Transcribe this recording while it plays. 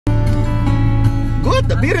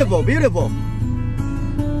beautiful, beautiful. You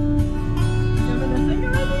want me to sing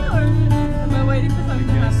already, or am I waiting for something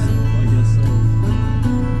to happen? I guess so.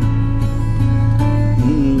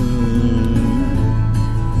 You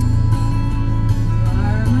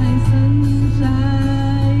are my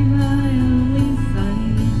sunshine, my only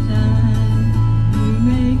sunshine. You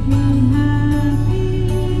make me happy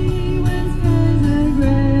when skies are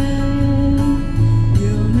gray.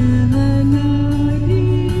 You'll never know,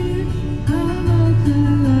 dear, how much I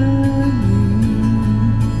love you.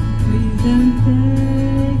 Please don't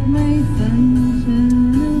take my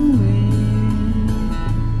sunshine away.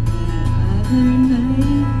 The other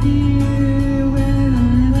night, dear, when I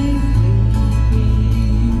lay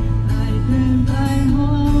sleeping, I dreamt I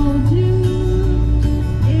hold you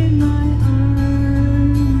in my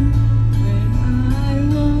arms. When I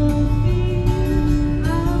woke, dear,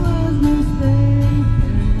 I was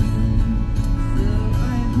mistaken. So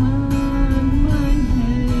I hung my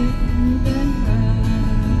head and cried.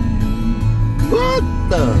 What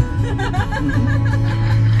the?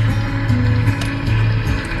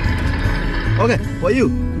 Okay, for you.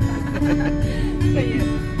 可以。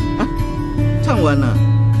啊，唱完了，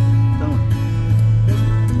唱完。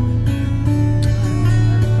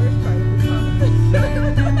 First part of the song.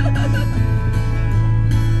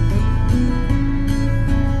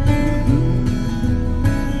 You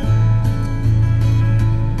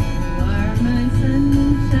are my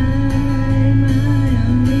sunshine, my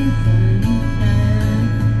only sunshine.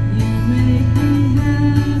 You make me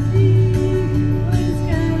happy when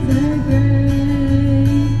skies are gray.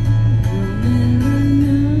 You'll never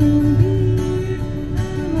know, dear,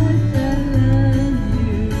 how much I love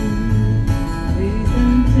you. Please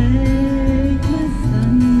don't take my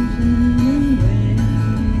sunshine away.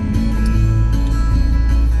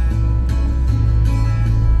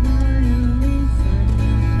 My only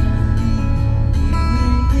sunshine,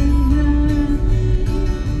 you make me happy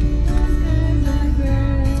when skies are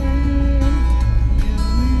gray.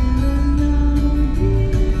 You'll never know,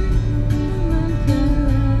 dear, how much I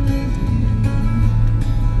love you.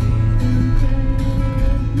 Please don't take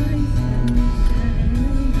my sunshine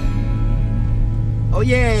away. Oh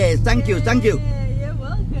yeah, thank you, thank you. Yeah, you're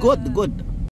welcome. Good, good.